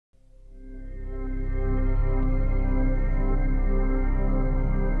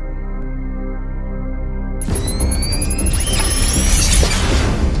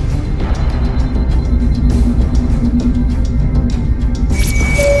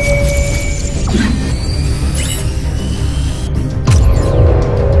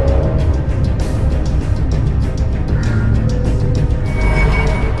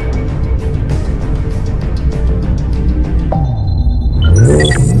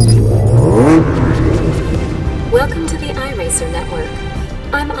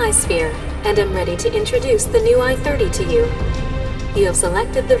atmosphere and am ready to introduce the new i30 to you. You have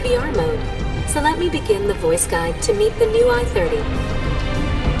selected the VR mode, so let me begin the voice guide to meet the new i30.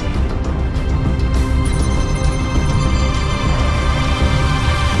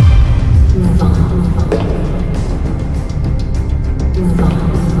 Move on, move on. Move on,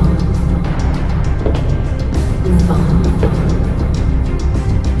 move on. Move on, move on.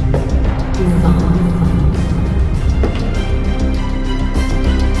 Move on, move on.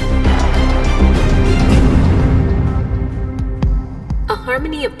 A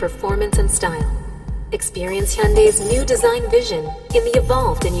harmony of performance and style. Experience Hyundai's new design vision in the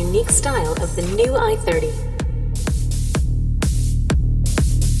evolved and unique style of the new i30.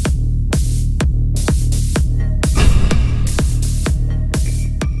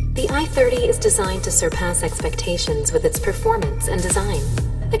 The i30 is designed to surpass expectations with its performance and design.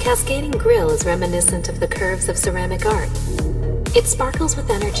 The cascading grille is reminiscent of the curves of ceramic art. It sparkles with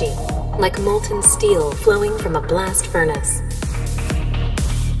energy, like molten steel flowing from a blast furnace.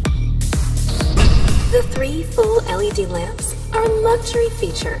 The 3 full LED lamps are a luxury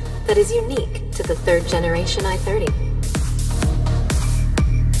feature that is unique to the 3rd generation i30.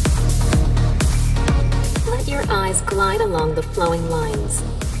 Let your eyes glide along the flowing lines.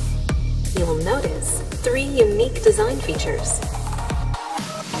 You will notice 3 unique design features: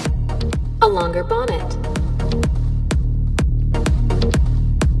 a longer bonnet,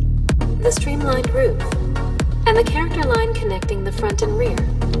 the streamlined roof, and the character line connecting the front and rear.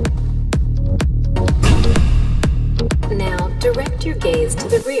 Now direct your gaze to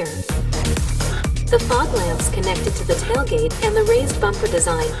the rear. The fog lamps connected to the tailgate and the raised bumper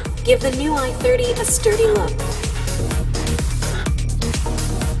design give the new i30 a sturdy look.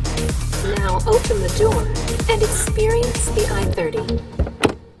 Now open the door and experience the i30.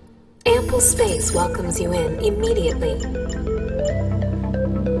 Ample space welcomes you in immediately.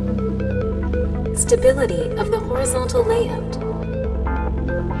 Stability of the horizontal layout.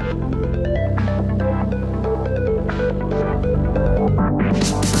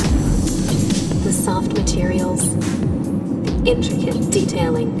 The soft materials, the intricate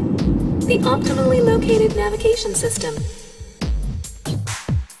detailing, the optimally located navigation system,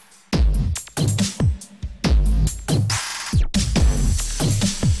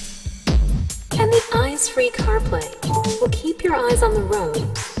 and the eyes-free CarPlay will keep your eyes on the road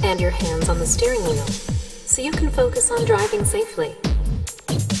and your hands on the steering wheel, so you can focus on driving safely.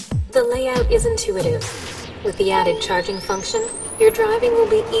 The layout is intuitive. With the added charging function, your driving will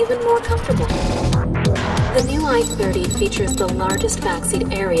be even more comfortable. The new i30 features the largest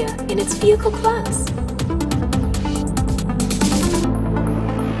backseat area in its vehicle class.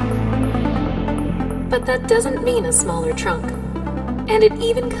 But that doesn't mean a smaller trunk. And it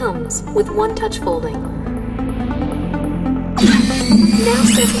even comes with one-touch folding. Now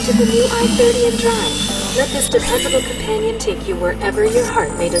step into the new i30 and drive. Let this dependable companion take you wherever your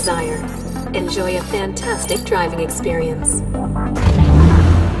heart may desire. Enjoy a fantastic driving experience.